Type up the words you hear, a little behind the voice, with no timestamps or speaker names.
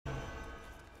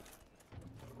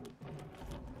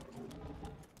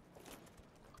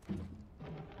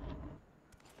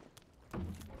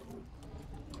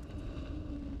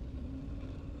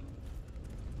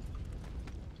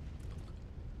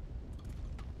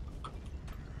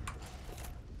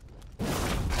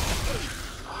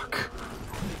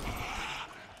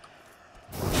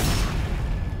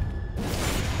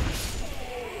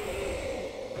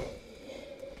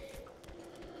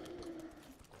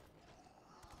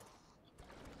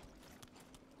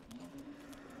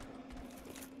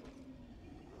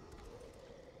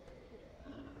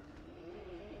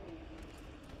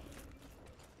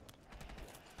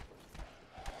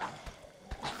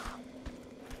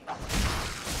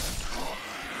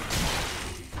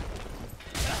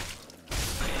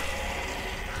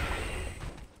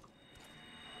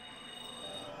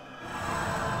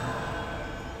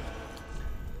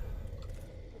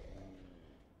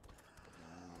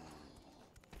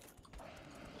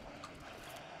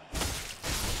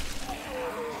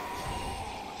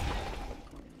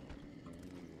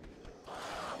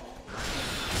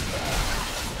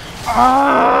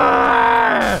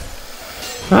Ah!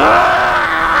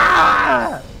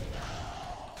 Ah!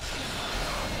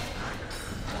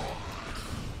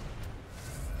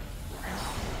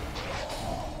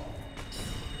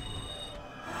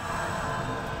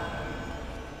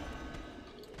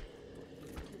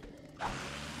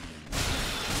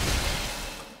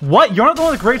 What? You're not the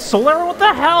one with the great soul arrow? What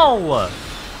the hell?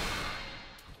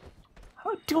 How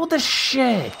do I deal with this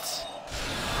shit?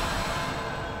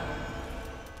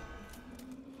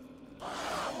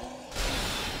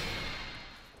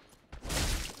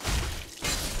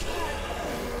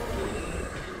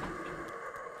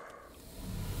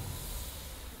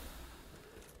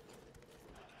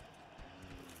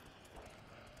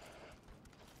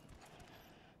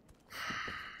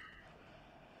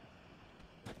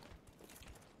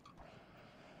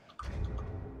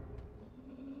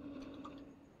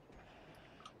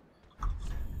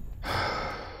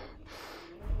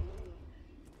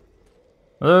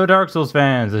 Hello Dark Souls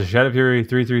fans, this is Shadow Fury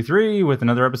 333 with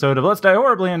another episode of Let's Die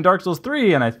Horribly in Dark Souls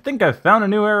 3, and I think I've found a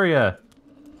new area.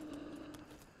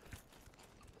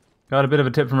 Got a bit of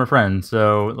a tip from a friend,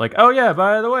 so, like, oh yeah,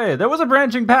 by the way, there was a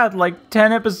branching path like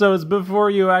 10 episodes before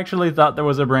you actually thought there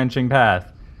was a branching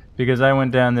path. Because I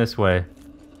went down this way,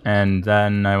 and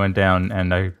then I went down,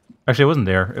 and actually it wasn't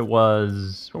there, it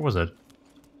was, where was it?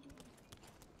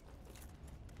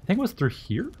 I think it was through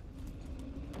here?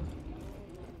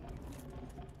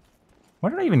 Where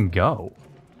did I even go?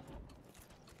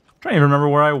 I'm trying to even remember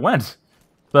where I went.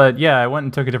 But yeah, I went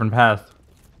and took a different path.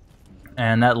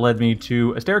 And that led me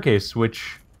to a staircase,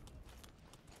 which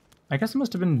I guess it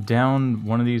must have been down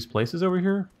one of these places over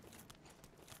here.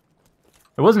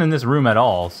 It wasn't in this room at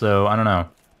all, so I don't know.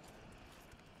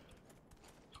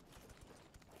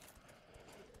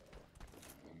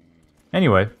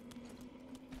 Anyway.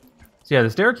 So yeah,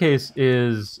 the staircase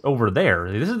is over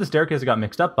there. This is the staircase I got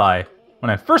mixed up by when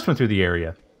I first went through the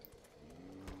area.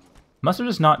 Must have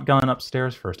just not gone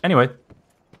upstairs first. Anyway,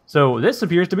 so this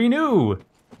appears to be new.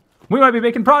 We might be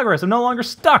making progress. I'm no longer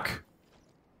stuck.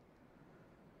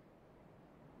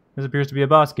 This appears to be a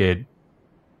boss gate.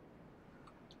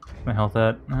 My health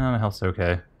at? Oh, my health's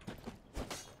okay.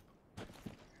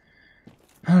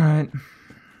 Alright.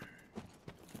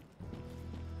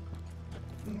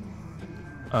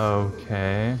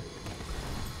 Okay.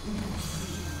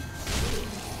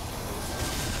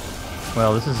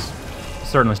 Well, this is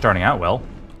certainly starting out well.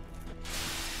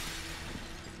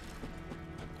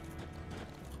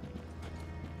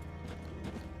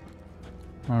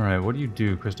 Alright, what do you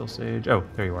do, Crystal Sage? Oh,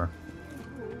 there you are.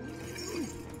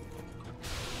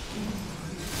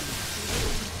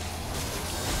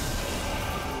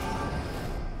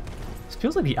 This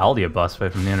feels like the Aldia boss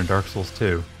fight from the end of Dark Souls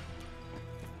 2.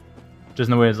 Just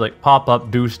in the way it's like, pop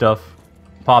up, do stuff,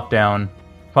 pop down,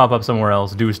 pop up somewhere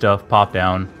else, do stuff, pop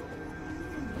down.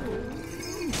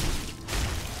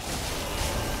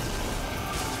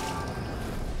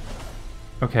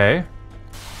 Okay.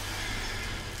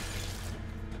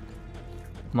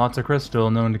 Lots of crystal,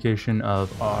 no indication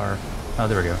of our... Oh,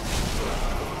 there we go.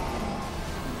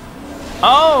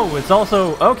 Oh, it's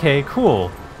also... Okay,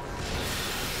 cool.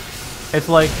 It's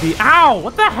like the... Ow!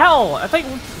 What the hell? I think...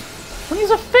 When he's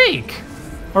a fake!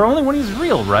 Or only when he's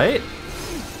real, right?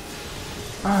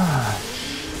 Ah.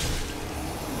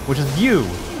 Which is you.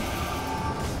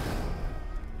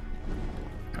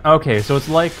 Okay, so it's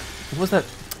like... What was that...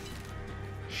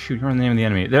 Shoot, remember the name of the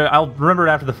enemy. There, I'll remember it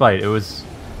after the fight. It was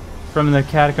from the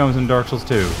catacombs in Dark Souls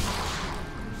 2.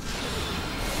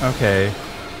 Okay.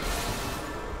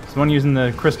 It's the one using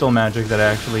the crystal magic that I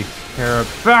actually care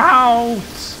about!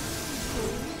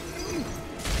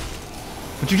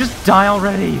 Would you just die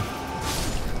already?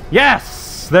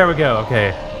 Yes! There we go,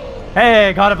 okay.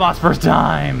 Hey, got a boss first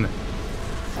time!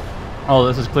 Oh,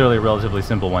 this is clearly a relatively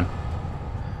simple one.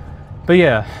 But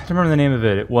yeah, I remember the name of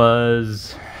it. It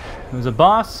was a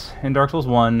boss in Dark Souls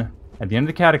 1 at the end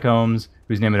of the catacombs,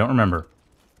 whose name I don't remember.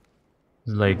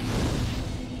 It was like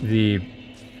it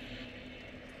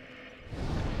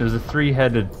was a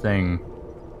three-headed thing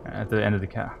at the end of the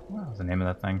what was the name of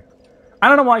that thing? I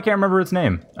don't know why I can't remember its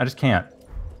name. I just can't.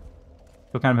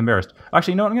 I feel kind of embarrassed.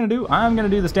 Actually, you know what I'm going to do? I'm going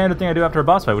to do the standard thing I do after a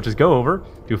boss fight, which is go over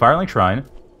to Firelink Shrine.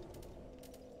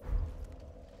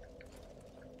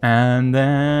 And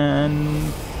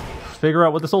then figure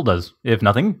out what the soul does. If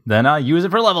nothing, then I use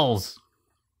it for levels.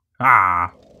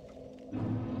 Ah.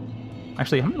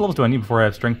 Actually, how many levels do I need before I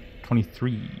have strength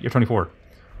 23 or 24?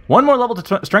 One more level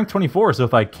to strength 24, so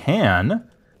if I can,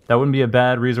 that wouldn't be a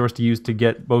bad resource to use to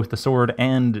get both the sword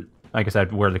and, I guess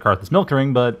I'd wear the Karthus Milk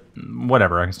Ring, but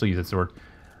whatever, I can still use its sword.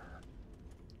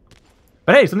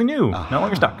 But hey, something new! No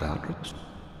longer stuck.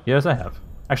 Yes, I have.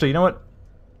 Actually, you know what?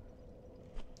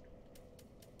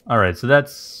 Alright, so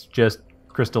that's just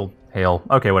crystal hail.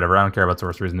 Okay, whatever. I don't care about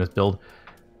sorceries in this build.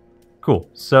 Cool.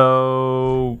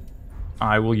 So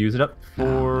I will use it up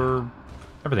for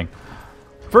everything.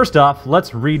 First off,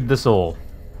 let's read the soul.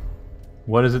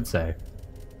 What does it say?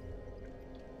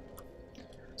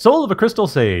 Soul of a crystal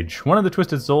sage, one of the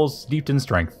twisted souls steeped in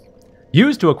strength.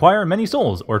 Used to acquire many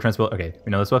souls, or transport... Okay, we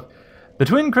know this stuff. The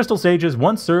twin crystal sages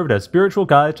once served as spiritual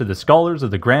guides to the scholars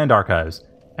of the Grand Archives,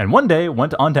 and one day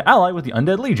went on to ally with the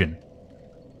Undead Legion.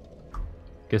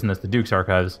 Guessing that's the Duke's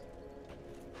Archives.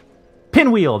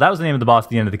 Pinwheel! That was the name of the boss at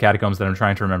the end of the Catacombs that I'm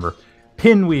trying to remember.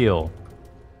 Pinwheel.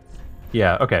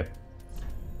 Yeah, okay.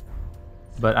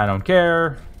 But I don't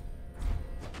care.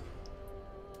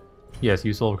 Yes,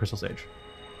 use Soul of a Crystal Sage.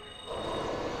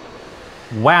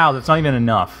 Wow, that's not even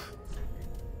enough.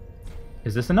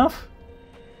 Is this enough?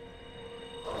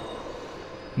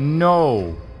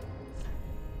 No.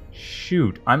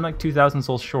 Shoot, I'm like 2,000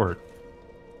 souls short.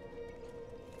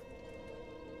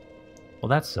 Well,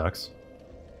 that sucks.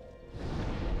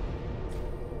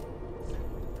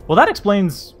 Well, that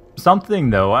explains something,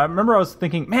 though. I remember I was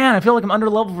thinking, man, I feel like I'm under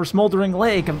level for Smoldering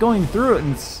Lake. I'm going through it,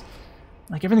 and it's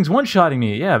like everything's one-shotting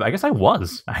me. Yeah, I guess I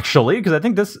was, actually, because I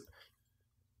think this,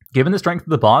 given the strength of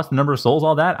the boss, the number of souls,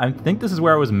 all that, I think this is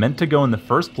where I was meant to go in the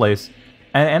first place,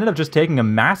 and I ended up just taking a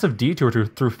massive detour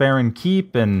through Farron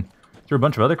Keep and through a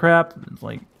bunch of other crap. It's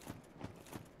like,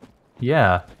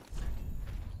 yeah.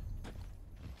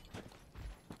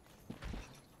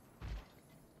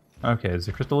 Okay, there's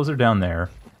a crystal lizard down there.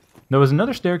 There was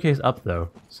another staircase up, though,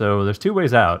 so there's two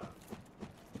ways out.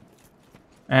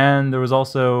 And there was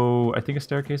also, I think, a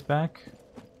staircase back?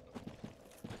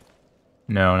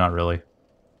 No, not really.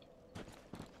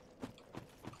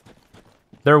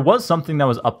 There was something that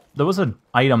was up. There was an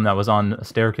item that was on a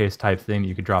staircase type thing that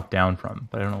you could drop down from,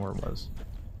 but I don't know where it was.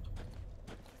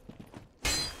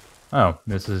 Oh,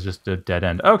 this is just a dead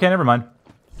end. Okay, never mind.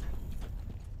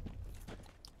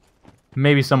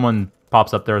 Maybe someone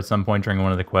pops up there at some point during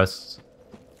one of the quests.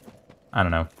 I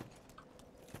don't know.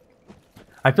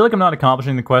 I feel like I'm not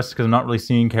accomplishing the quests because I'm not really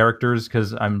seeing characters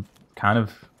because I'm kind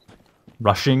of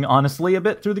rushing, honestly, a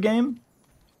bit through the game.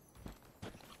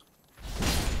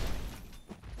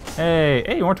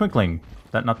 Hey, more twinkling.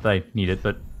 Not that I need it,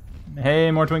 but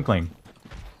hey, more twinkling.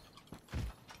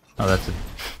 Oh, that's it.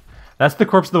 That's the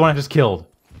corpse of the one I just killed.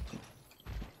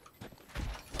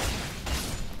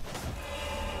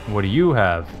 What do you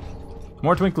have?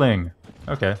 More twinkling.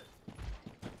 Okay.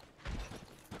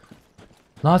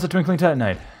 Lots of twinkling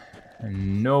titanite.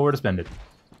 And nowhere to spend it.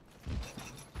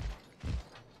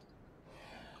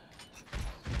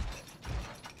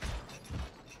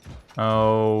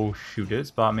 Oh, shoot, did it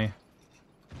spot me?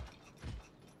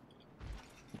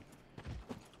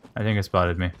 I think it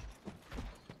spotted me.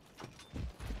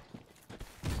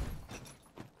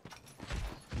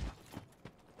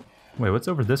 Wait, what's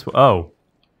over this way? Oh.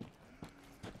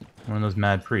 One of those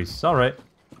mad priests. Alright.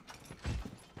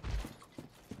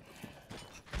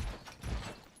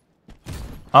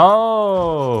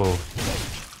 Oh!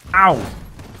 Ow!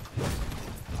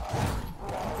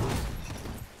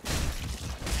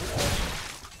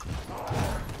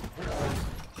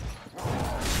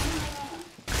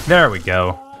 There we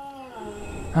go.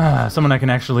 Ah, someone I can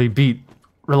actually beat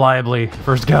reliably.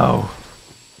 First go.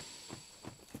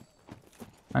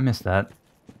 I missed that.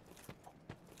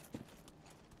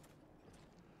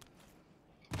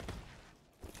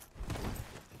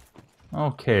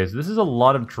 Okay, so this is a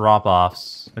lot of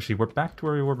drop-offs. Actually, we're back to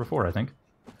where we were before, I think.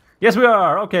 Yes, we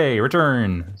are! Okay,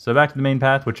 return. So back to the main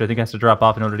path, which I think has to drop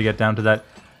off in order to get down to that...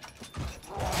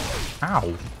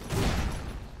 Ow.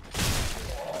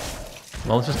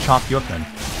 Well, let's just chop you up then.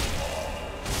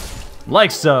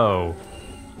 Like so!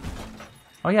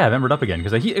 Oh yeah, I've embered up again,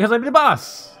 because I beat the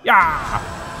boss! Yeah!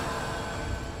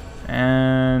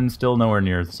 And still nowhere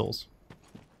near the souls.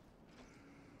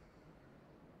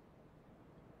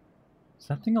 Is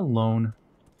that thing alone?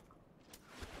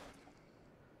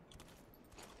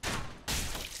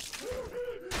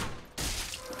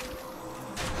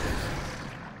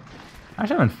 I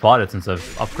actually haven't fought it since I've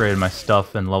upgraded my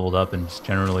stuff and leveled up and just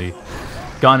generally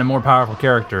gotten a more powerful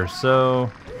character,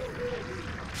 so...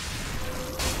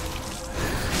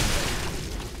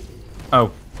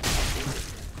 Oh.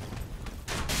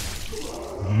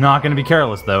 Not gonna be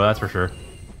careless, though, that's for sure.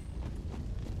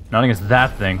 Not against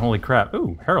that thing, holy crap.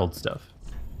 Ooh, Herald stuff.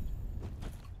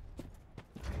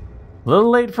 A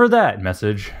little late for that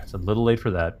message. It's a little late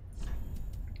for that.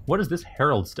 What is this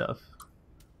Herald stuff?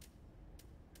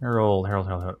 Herald.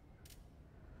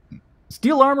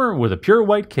 Steel armor with a pure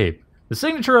white cape. The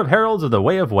signature of Heralds of the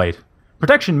Way of White.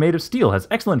 Protection made of steel has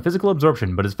excellent physical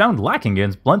absorption, but is found lacking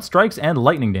against blunt strikes and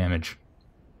lightning damage.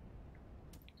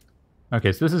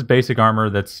 Okay, so this is basic armor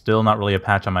that's still not really a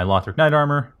patch on my Lothric Knight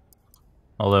armor.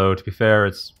 Although, to be fair,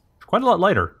 it's quite a lot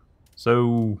lighter.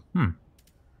 So,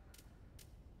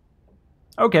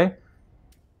 okay. I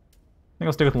think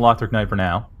I'll stick with the Lothric Knight for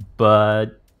now,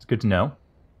 but it's good to know.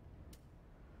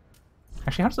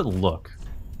 Actually, how does it look?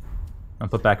 I'll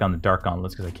put back on the Dark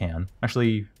Gauntlets because I can.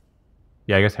 Actually,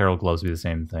 yeah, I guess Herald Gloves would be the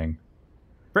same thing.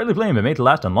 Brightly flame, but made to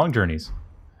last on long journeys.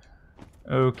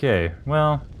 Okay,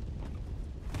 well...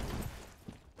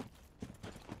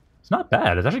 it's not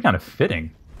bad. It's actually kind of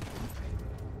fitting.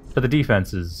 But the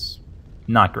defense is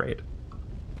not great.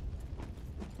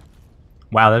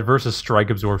 Wow, that versus strike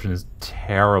absorption is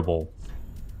terrible.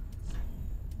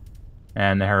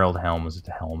 And the Herald Helm was just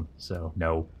a helm, so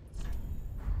no.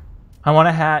 I want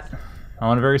a hat. I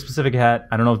want a very specific hat.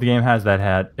 I don't know if the game has that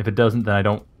hat. If it doesn't, then I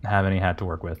don't have any hat to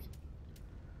work with.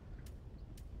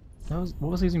 What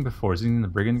was I using before? Was I using the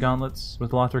Brigand Gauntlets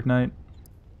with Lothric Knight?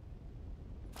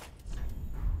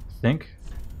 I think.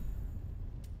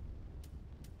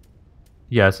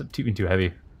 Yeah, it's even too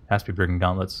heavy. Has to be Brigand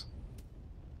Gauntlets.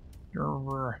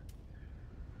 Oh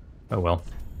well.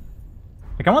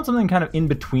 Like, I want something kind of in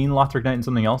between Lothric Knight and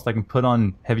something else that I can put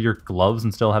on heavier gloves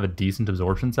and still have a decent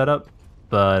absorption setup.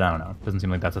 But I don't know. Doesn't seem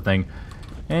like that's a thing.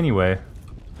 Anyway.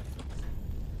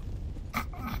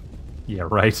 Yeah,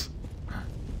 right.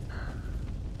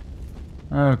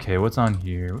 Okay, what's on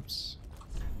here? Whoops.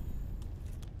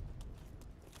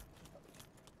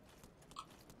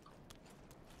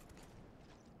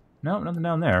 No, nothing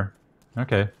down there.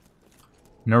 Okay.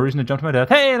 No reason to jump to my death.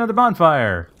 Hey, another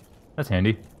bonfire! That's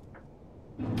handy.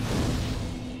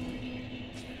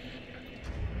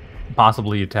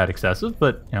 Possibly a tad excessive,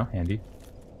 but, you know, handy.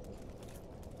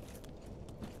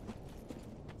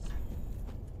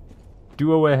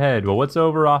 Duo ahead. Well, what's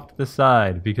over off to the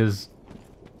side? Because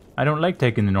I don't like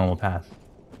taking the normal path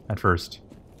at first.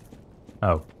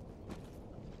 Oh.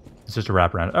 It's just a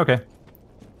wraparound. Okay.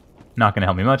 Not going to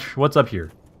help me much. What's up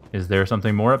here? Is there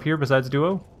something more up here besides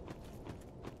duo?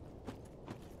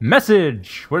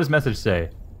 Message! What does message say?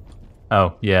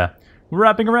 Oh, yeah. We're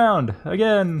wrapping around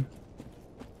again.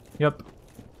 Yep.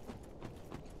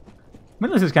 I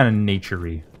mean, this is kind of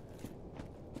nature-y.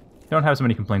 Don't have so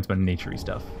many complaints about nature-y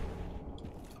stuff.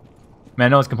 I mean, I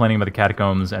know I was complaining about the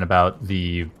catacombs and about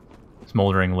the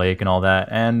smoldering lake and all that,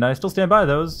 and I still stand by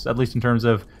those, at least in terms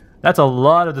of that's a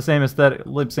lot of the same aesthetic,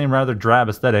 same rather drab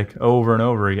aesthetic over and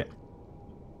over again.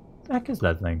 What the heck is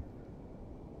that thing?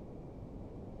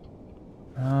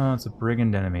 Oh, it's a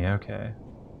brigand enemy, okay.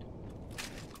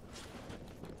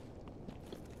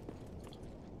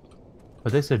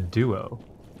 But they said duo.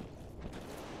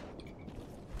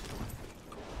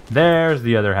 There's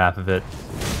the other half of it.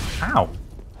 Ow!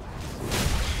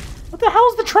 What the hell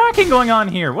is the tracking going on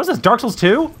here? What's this, Dark Souls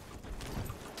 2?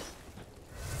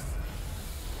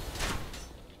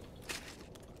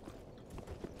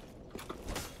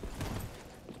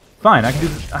 Fine, I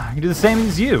can do the same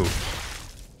as you.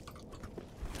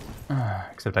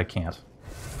 Except I can't.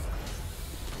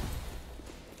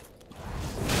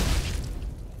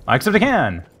 Except I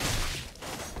can!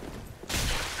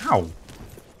 Ow!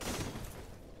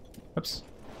 Oops.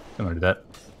 Don't want to do that.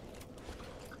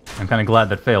 I'm kind of glad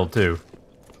that failed, too.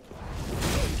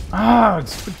 Ah!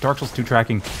 It's Dark Souls 2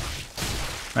 tracking.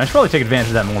 I should probably take advantage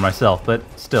of that more myself, but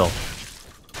still.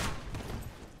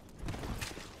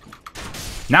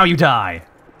 Now you die!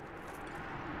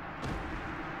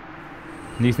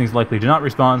 And these things likely do not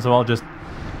respawn, so I'll just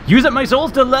use up my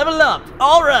souls to level up!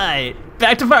 Alright!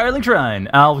 Back to Firelink Shrine!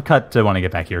 I'll cut to when I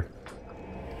get back here.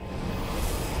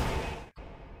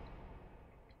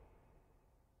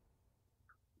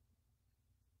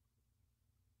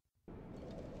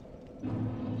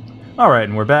 Alright,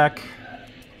 and we're back.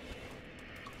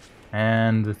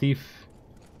 And the thief,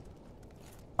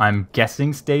 I'm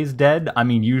guessing, stays dead. I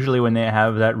mean, usually when they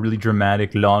have that really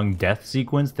dramatic long death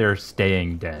sequence, they're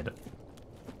staying dead.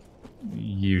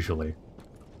 Usually.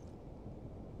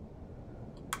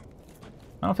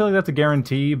 I don't feel like that's a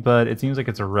guarantee, but it seems like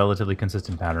it's a relatively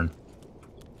consistent pattern.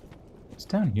 What's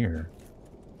down here?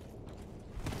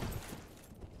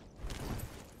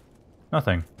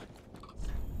 Nothing.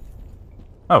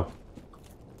 Oh.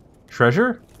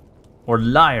 Treasure? Or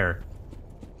liar?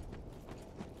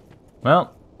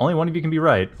 Well, only one of you can be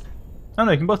right. Oh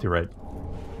no, you can both be right.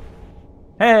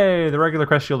 Hey, the regular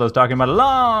crest shield I was talking about a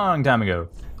long time ago.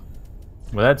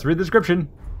 Well, let's read the description.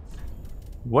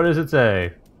 What does it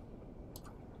say?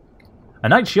 A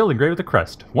knight shield engraved with a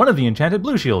crest. One of the enchanted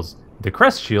blue shields. The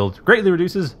crest shield greatly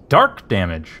reduces dark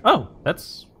damage. Oh,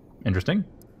 that's interesting.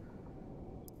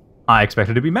 I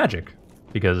expected it to be magic,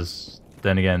 because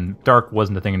then again, dark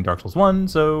wasn't a thing in Dark Souls 1,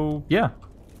 so yeah.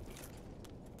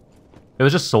 It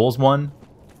was just Souls 1.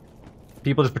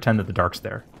 People just pretend that the dark's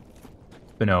there.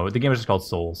 But no, the game is just called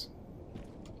Souls.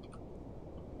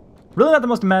 Really not the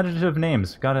most imaginative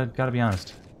names, gotta be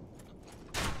honest.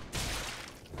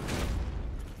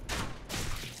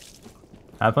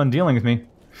 Have fun dealing with me.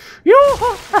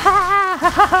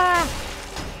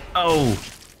 Oh!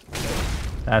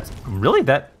 That's... Really?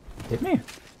 That hit me? In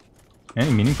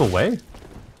any meaningful way?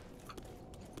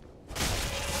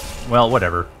 Well,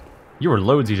 whatever. You were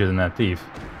loads easier than that thief.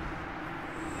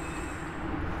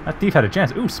 That thief had a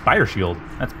chance. Ooh, spider shield.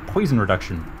 That's poison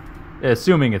reduction.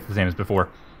 Assuming it's the same as before.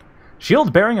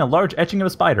 Shield bearing a large etching of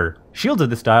a spider. Shields of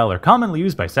this style are commonly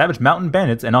used by savage mountain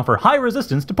bandits and offer high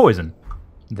resistance to poison.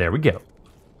 There we go.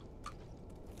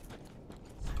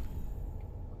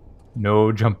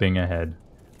 No jumping ahead.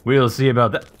 We'll see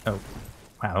about that. Oh,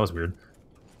 wow, that was weird.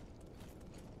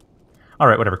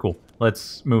 Alright, whatever, cool.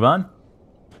 Let's move on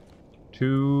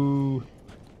to...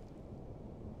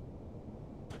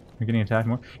 You're getting attacked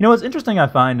more. You know, what's interesting I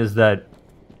find is that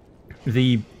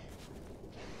the...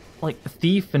 like,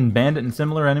 thief and bandit and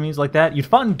similar enemies like that, you'd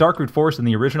fought in Darkroot Forest in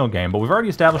the original game, but we've already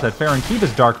established that Farron Keep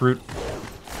is Darkroot.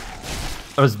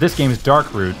 This game is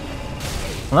Darkroot.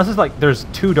 Unless it's like, there's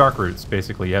two Darkroots,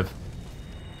 basically. You have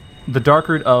the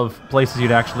Darkroot of places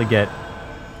you'd actually get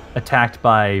attacked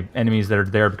by enemies that are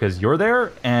there because you're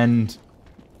there, and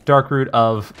Darkroot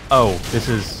of, oh, this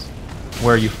is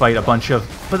where you fight a bunch of,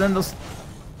 but then those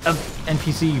of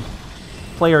NPC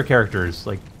player characters,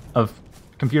 like, of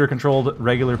computer-controlled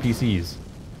regular PCs.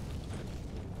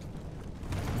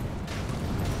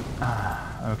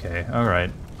 Okay,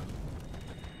 alright.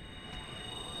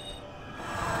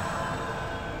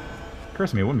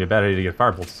 Occurs to me, it wouldn't be a bad idea to get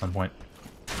firebolts at some point.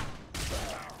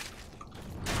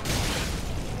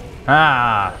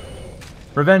 Ah!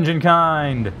 Revenge in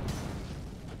kind!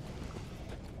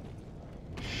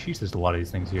 Sheesh, there's a lot of these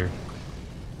things here.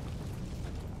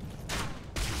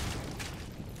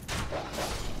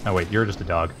 Oh wait, you're just a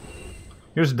dog.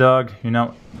 You're just a dog, you're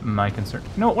not my concern.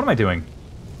 No, what am I doing?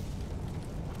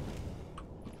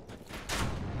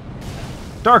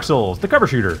 Dark Souls, the cover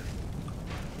shooter!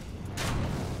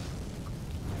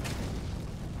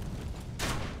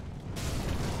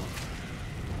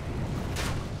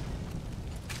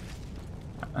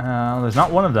 There's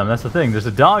not one of them, that's the thing. There's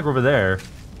a dog over there.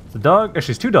 It's a dog?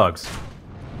 Actually, it's two dogs.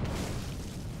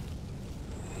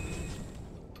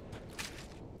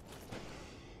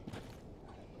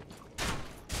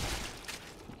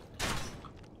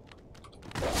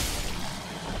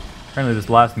 Apparently this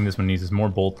last thing this one needs is more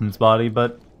bolts in its body,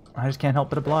 but I just can't help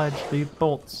but oblige the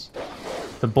bolts.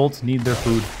 The bolts need their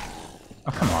food.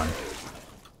 Oh, come on.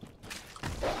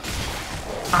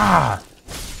 Ah!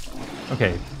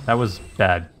 Okay, that was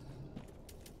bad.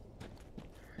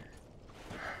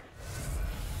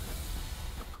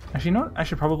 Actually, you know what I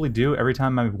should probably do every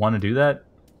time I want to do that?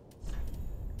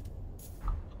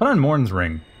 Put on Morn's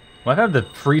Ring. Well, I've had the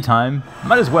free time.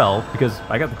 Might as well, because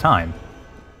I got the time.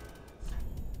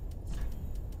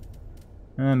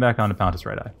 And back on to Pontus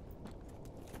Right Eye.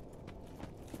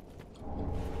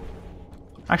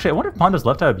 Actually, I wonder if Pontus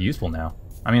Left Eye would be useful now.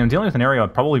 I mean, I'm dealing with an area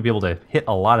I'd probably be able to hit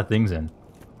a lot of things in.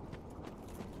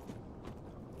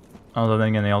 Although then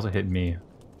again, they also hit me.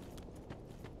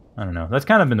 I don't know. That's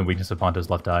kind of been the weakness of Pontus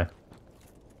Left Eye.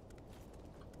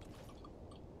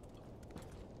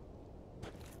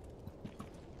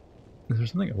 Is there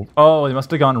something? Oh, they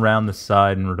must have gone around the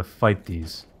side in order to fight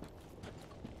these.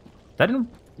 That didn't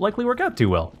likely work out too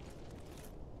well.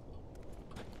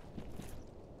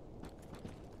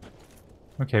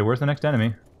 Okay, where's the next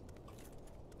enemy?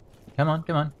 Come on,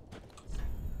 come on.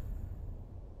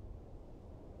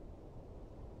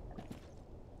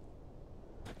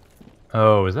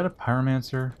 Oh, is that a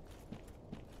pyromancer?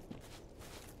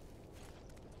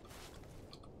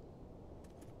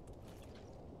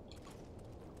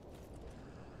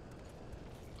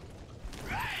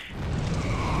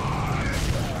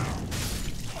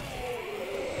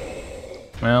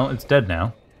 Well, it's dead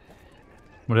now.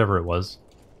 Whatever it was.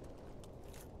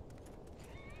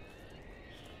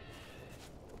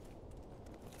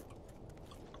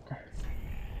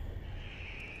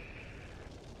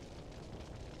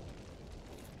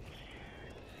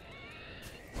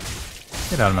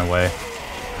 Get out of my way.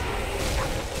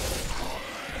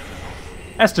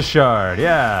 Estashard,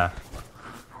 yeah!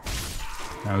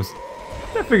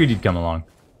 I figured you'd come along.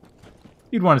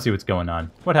 You'd want to see what's going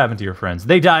on. What happened to your friends?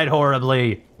 They died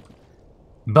horribly!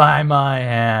 By my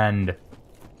hand!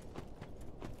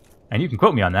 And you can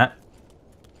quote me on that.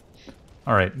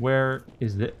 Alright, where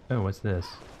is this? Oh, what's this?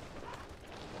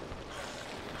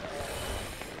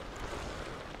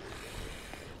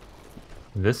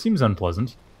 This seems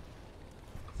unpleasant.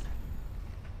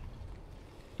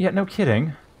 Yeah, no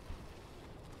kidding.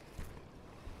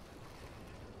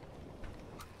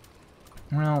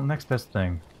 Well, next best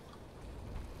thing.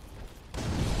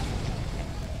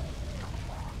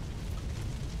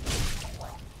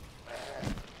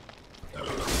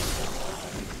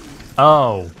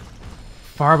 Oh.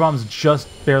 Firebombs just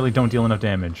barely don't deal enough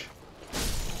damage.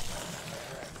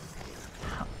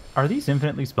 Are these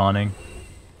infinitely spawning?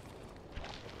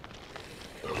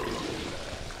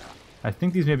 I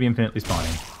think these may be infinitely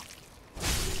spawning.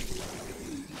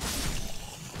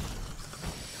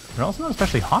 They're also not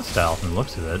especially hostile from the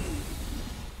looks of it.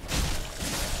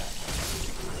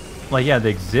 Like, yeah, they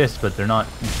exist, but they're not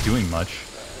doing much.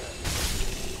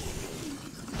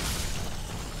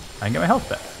 I can get my health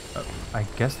back. I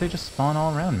guess they just spawn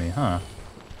all around me, huh?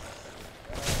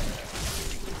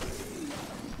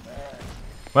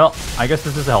 Well, I guess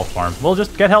this is a health farm. We'll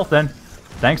just get health then.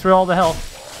 Thanks for all the health.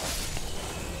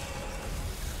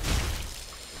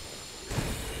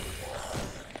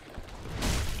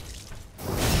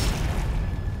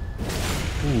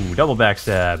 Ooh, double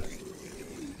backstab.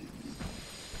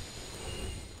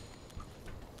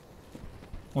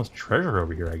 Well, there's treasure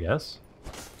over here, I guess.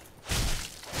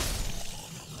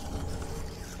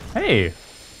 Hey!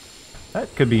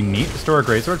 That could be neat. Store a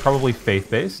greatsword, probably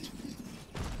faith-based.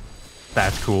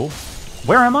 That's cool.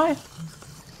 Where am I?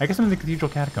 I guess I'm in the Cathedral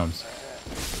Catacombs.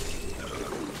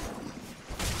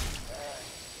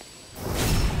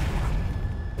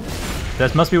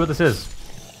 That must be what this is.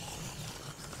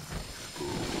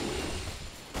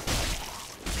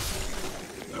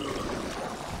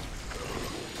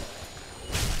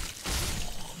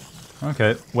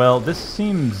 Okay, well, this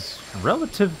seems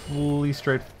relatively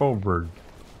straightforward.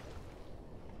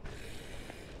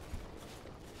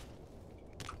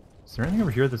 Is there anything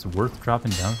over here that's worth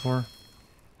dropping down for?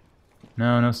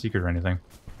 No, no secret or anything.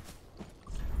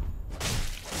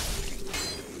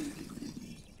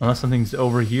 Unless something's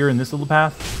over here in this little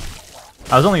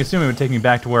path. I was only assuming it would take me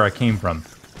back to where I came from.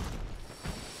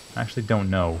 I actually don't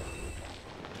know.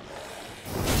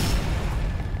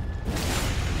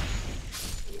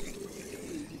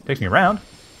 Takes me around.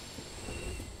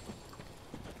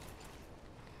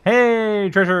 Hey,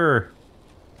 treasure!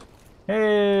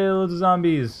 Hey, loads of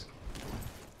zombies.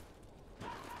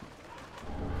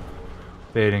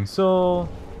 Fading soul.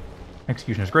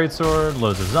 Executioner's greatsword.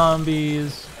 Loads of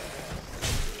zombies.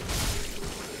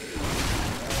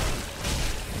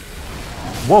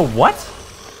 Whoa, what?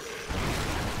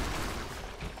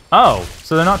 Oh,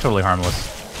 so they're not totally harmless.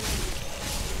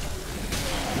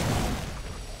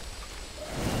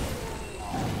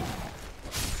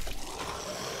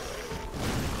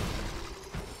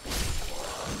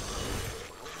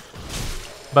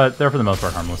 But they're for the most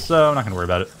part harmless, so I'm not going to worry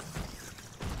about it.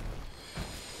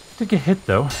 Did get hit,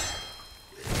 though.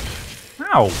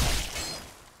 Ow!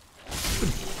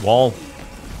 Good wall.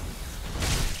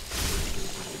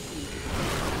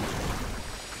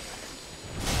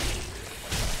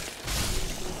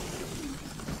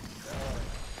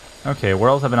 Okay, where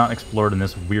else have I not explored in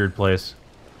this weird place?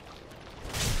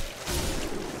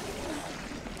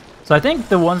 So I think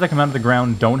the ones that come out of the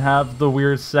ground don't have the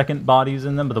weird second bodies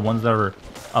in them, but the ones that are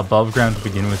above ground to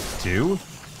begin with do.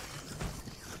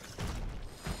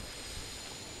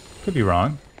 Could be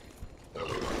wrong.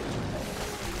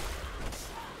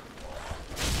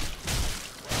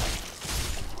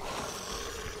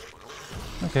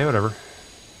 Okay, whatever.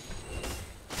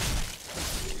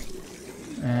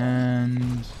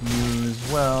 And you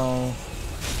as well.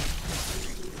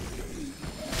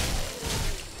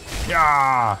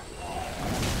 Yeah.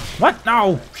 What?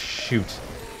 No! Shoot.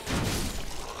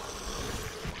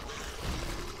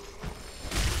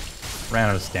 Ran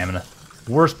out of stamina.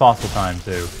 Worst possible time,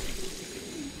 too.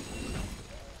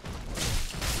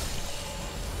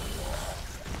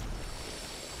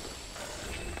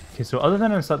 Okay, so other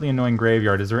than a slightly annoying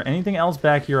graveyard, is there anything else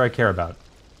back here I care about?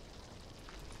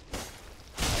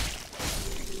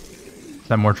 Is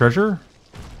that more treasure?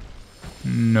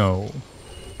 No.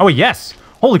 Oh, yes!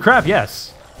 Holy crap,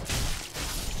 yes!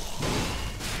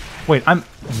 Wait,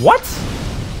 what?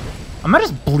 Am I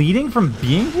just bleeding from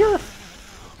being here?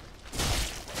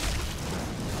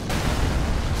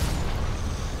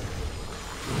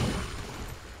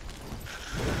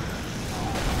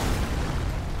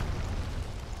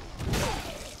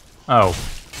 Oh.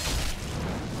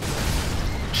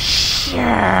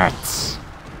 Shit!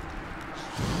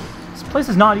 This place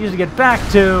is not easy to get back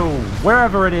to!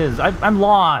 Wherever it is, I'm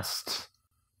lost!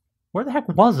 Where the heck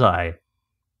was I?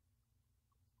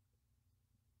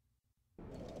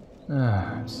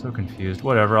 I'm so confused.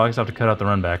 Whatever, I'll just have to cut out the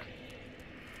run back.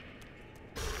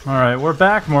 Alright, we're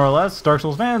back, more or less. Dark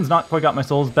Souls fans, not quite got my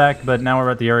souls back, but now we're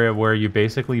at the area where you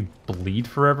basically bleed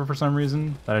forever for some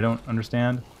reason that I don't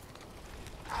understand.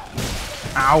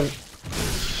 Ow!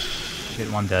 Shit,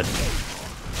 well, I'm dead.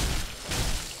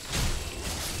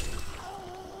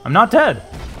 I'm not dead!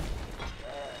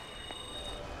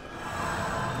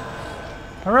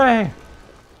 Hooray!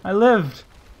 I lived!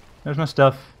 There's my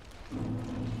stuff.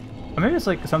 Or maybe it's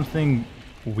like something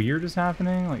weird is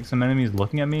happening, like some enemies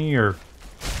looking at me, or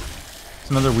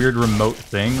some other weird remote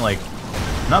thing. Like,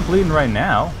 I'm not bleeding right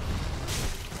now.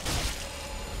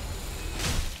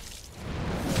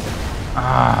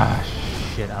 Ah,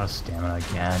 shit, out of stamina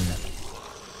again.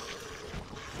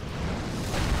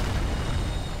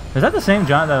 Is that the same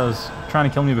giant that was trying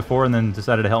to kill me before and then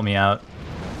decided to help me out?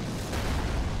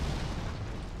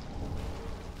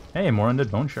 Hey, more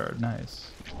undead bone shard,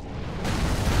 nice.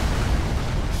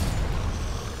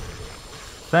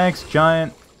 Thanks,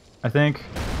 giant, I think.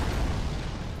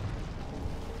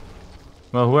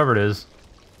 Well, whoever it is.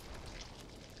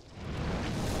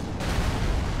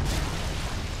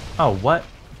 Oh, what?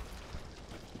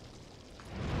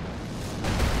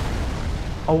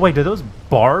 Oh, wait, are those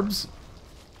barbs?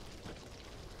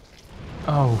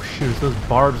 Oh, shoot, those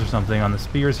barbs or something on the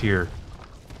spears here.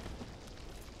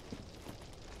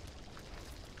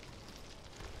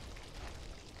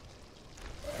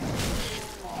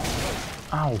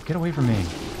 Ow, get away from me.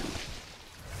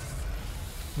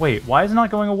 Wait, why is it not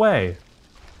going away?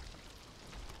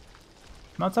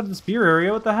 I'm outside of the spear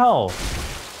area, what the hell?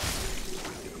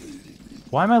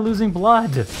 Why am I losing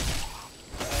blood?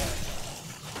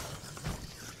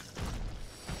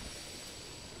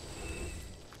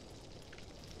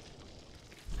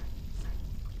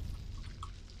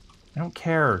 I don't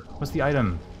care. What's the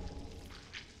item?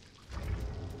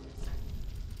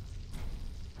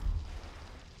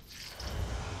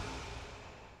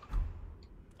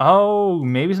 Oh,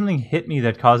 maybe something hit me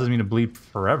that causes me to bleed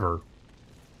forever.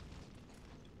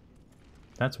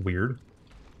 That's weird.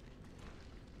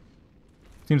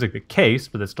 Seems like the case,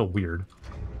 but that's still weird.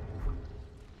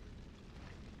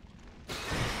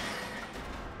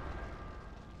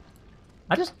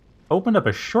 I just opened up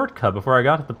a shortcut before I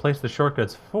got to the place the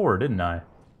shortcut's for, didn't I?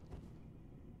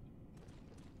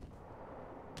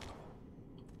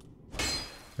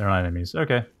 They're not enemies.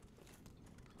 Okay.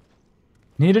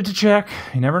 Needed to check.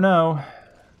 You never know.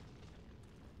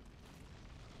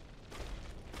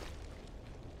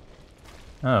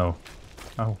 Oh.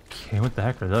 Okay, what the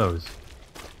heck are those?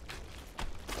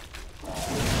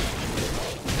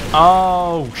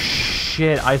 Oh,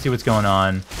 shit. I see what's going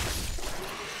on.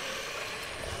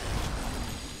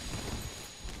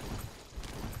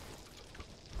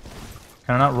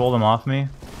 Can I not roll them off me?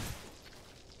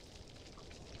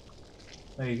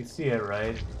 Oh, you can see it,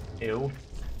 right? Ew.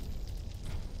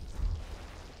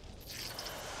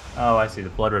 Oh, I see. The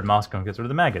blood red moss cone gets rid of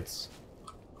the maggots.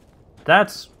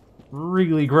 That's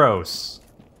really gross.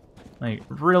 Like,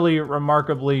 really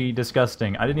remarkably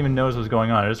disgusting. I didn't even notice what was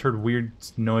going on. I just heard weird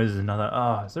noises and I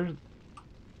thought, oh, is there...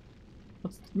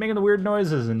 What's making the weird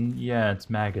noises? And yeah, it's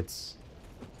maggots.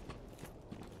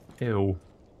 Ew.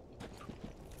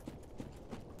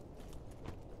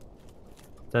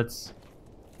 That's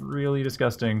really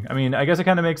disgusting. I mean, I guess it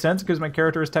kind of makes sense because my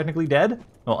character is technically dead.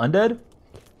 Well, undead.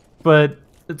 But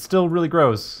it's still really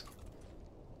gross.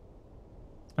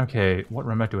 Okay, what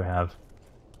remnant do I have?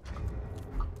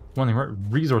 One thing, what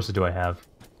resources do I have?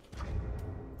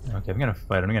 Okay, I'm gonna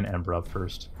fight. I'm gonna Ember up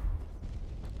first.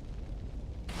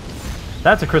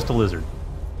 That's a crystal lizard.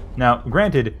 Now,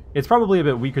 granted, it's probably a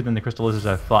bit weaker than the crystal lizards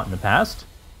I've fought in the past.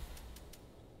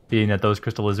 Being that those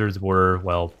crystal lizards were,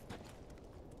 well...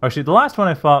 Actually, the last one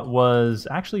I fought was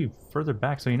actually further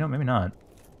back, so you know, maybe not.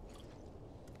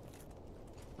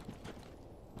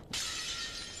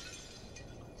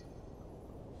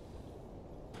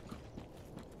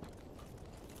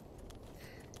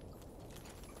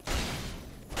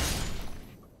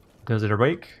 Does it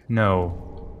awake?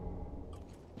 No.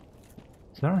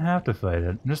 So I don't have to fight it.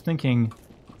 I'm just thinking...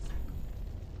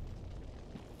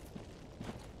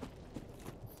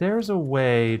 There's a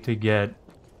way to get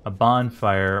a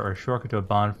bonfire or a shortcut to a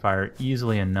bonfire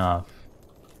easily enough.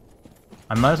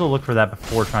 I might as well look for that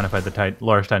before trying to fight the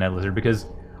large titanite lizard, because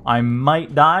I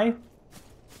might die.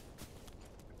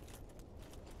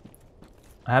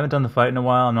 I haven't done the fight in a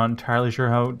while. I'm not entirely sure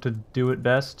how to do it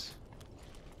best.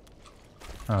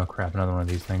 Oh crap, another one of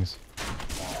these things.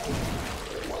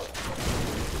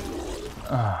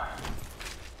 I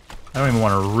don't even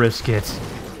want to risk it.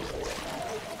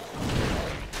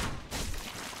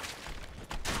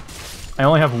 I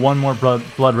only have one more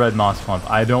blood red moss clump.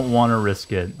 I don't want to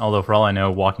risk it. Although, for all I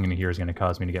know, walking into here is going to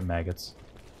cause me to get maggots.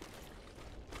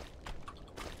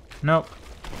 Nope.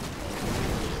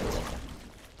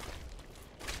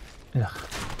 Ugh.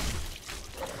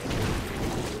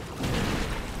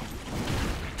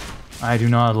 I do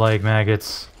not like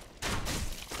maggots.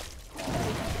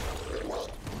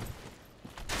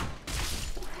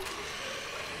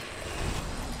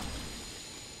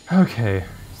 Okay,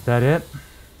 is that it?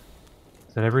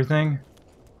 Is that everything?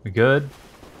 We good?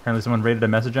 Apparently someone rated a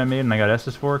message I made and I got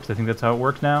Estus for, because I think that's how it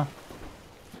works now.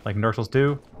 Like in Dark Souls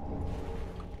 2.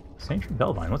 Saint Tree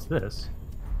Bellvine, what's this?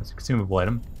 That's a consumable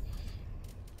item.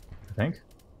 I think.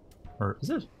 Or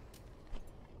is it?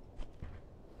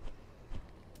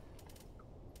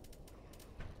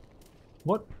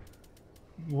 What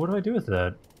do I do with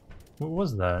that? What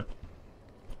was that?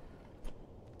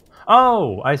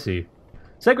 Oh, I see.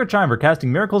 Sacred Chime for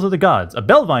casting miracles of the gods. A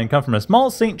Bellvine come from a small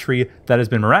saint tree that has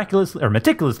been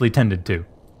meticulously tended to.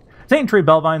 Saint tree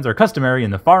Bellvines are customary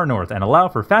in the far north and allow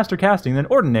for faster casting than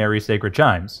ordinary sacred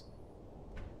chimes.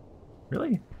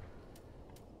 Really?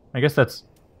 I guess that's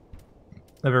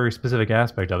a very specific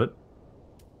aspect of it.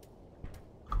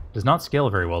 Does not scale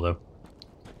very well, though.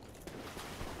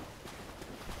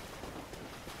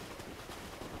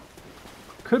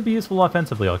 Could be useful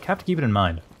offensively. I'll have to keep it in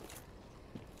mind.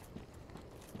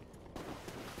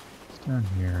 What's down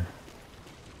here?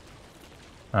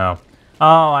 Oh.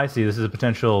 Oh, I see. This is a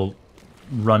potential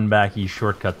run-backy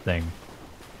shortcut thing.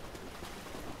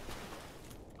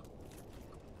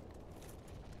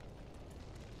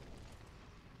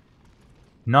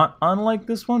 Not unlike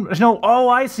this one. No, oh,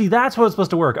 I see. That's how it's supposed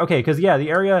to work. Okay, because, yeah, the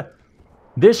area...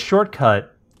 This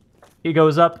shortcut, it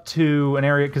goes up to an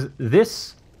area... Because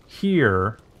this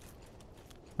here...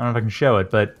 I don't know if I can show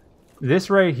it, but this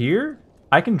right here,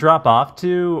 I can drop off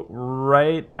to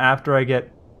right after I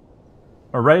get...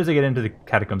 Or right as I get into the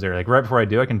catacombs area. Like, right before I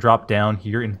do, I can drop down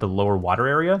here into the lower water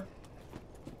area.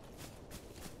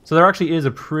 So there actually is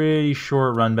a pretty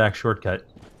short run-back shortcut.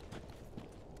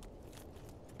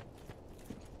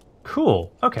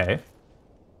 Cool. Okay.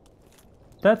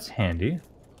 That's handy.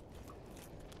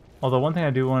 Although one thing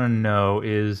I do want to know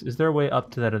is there a way up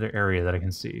to that other area that I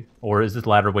can see? Or is this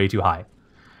ladder way too high?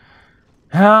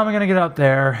 How am I going to get up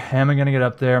there? Am I going to get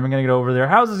up there? Am I going to get over there?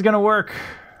 How's this going to work?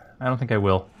 I don't think I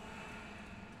will.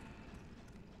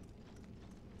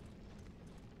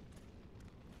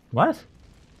 What?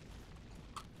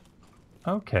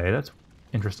 Okay, that's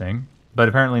interesting. But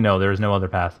apparently no, there is no other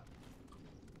path.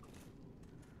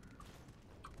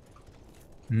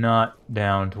 Not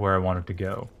down to where I wanted to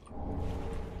go.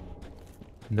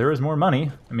 There is more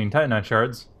money. I mean, Titanite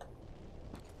shards.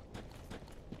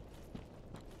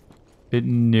 Bit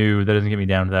new. That doesn't get me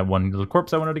down to that one little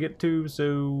corpse I wanted to get to,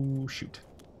 so shoot.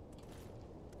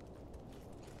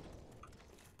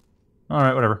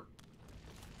 Alright, whatever.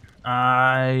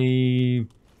 I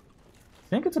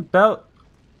think it's about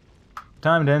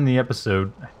time to end the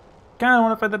episode. I kind of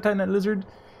want to fight the Titanite lizard.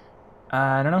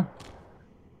 I don't know.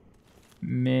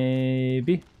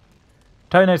 Maybe.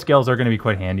 Titanite scales are going to be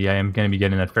quite handy. I am going to be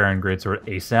getting that Farron Greatsword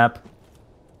ASAP.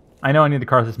 I know I need the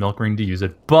Karthus Milk Ring to use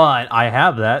it, but I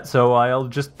have that, so I'll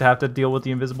just have to deal with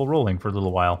the invisible rolling for a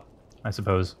little while, I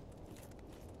suppose.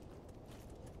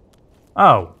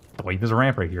 Oh, wait, there's a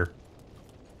ramp right here.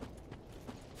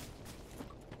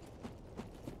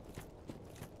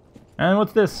 And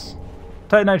what's this?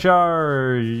 Titanite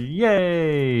Shard!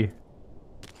 Yay!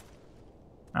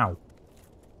 Ow.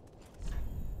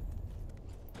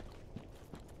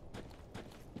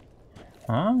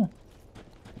 Huh?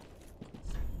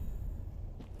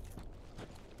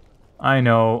 I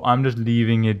know, I'm just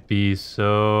leaving it be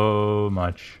so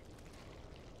much.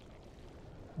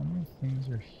 How many things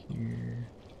are here?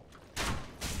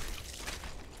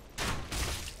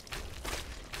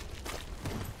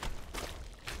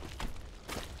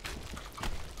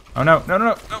 Oh no, no, no,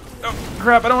 no, no, no,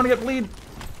 crap, I don't want to get bleed.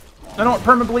 I don't want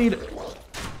perma bleed.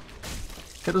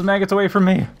 Get those maggots away from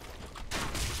me.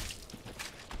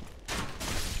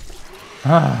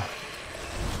 Ah.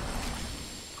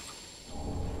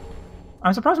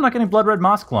 I'm surprised I'm not getting blood red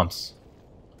moss clumps.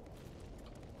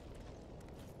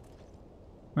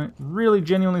 I'm really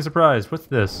genuinely surprised. What's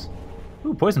this?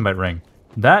 Ooh, poison bite ring.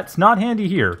 That's not handy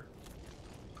here.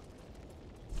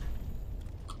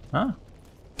 Huh?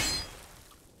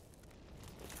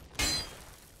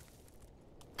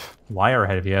 Wire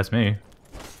head if you ask me.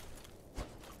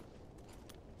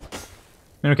 I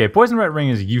mean, okay, poison red ring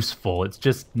is useful. It's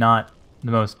just not the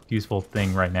most useful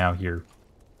thing right now here.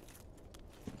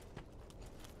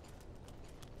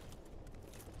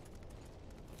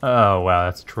 Oh, wow,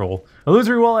 that's a troll.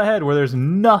 Illusory wall ahead where there's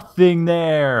nothing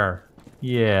there.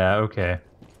 Yeah, okay.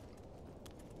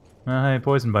 Hey,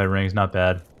 poison bite ring is not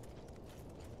bad.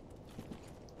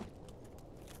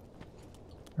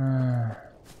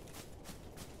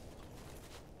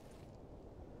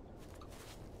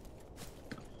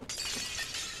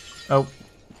 Oh.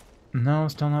 No,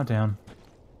 still not down.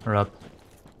 Or up.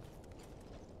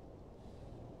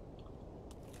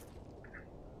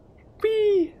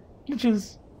 Whee!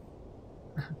 Glitches.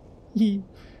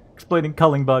 Explaining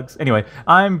culling bugs. Anyway,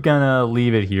 I'm gonna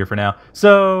leave it here for now.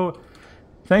 So,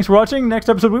 thanks for watching. Next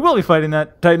episode, we will be fighting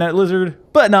that Titanite lizard,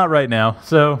 but not right now.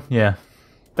 So, yeah.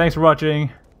 Thanks for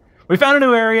watching. We found a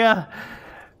new area,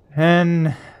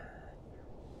 and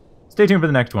stay tuned for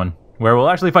the next one, where we'll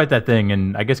actually fight that thing,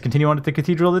 and I guess continue on to the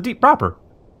Cathedral of the Deep proper.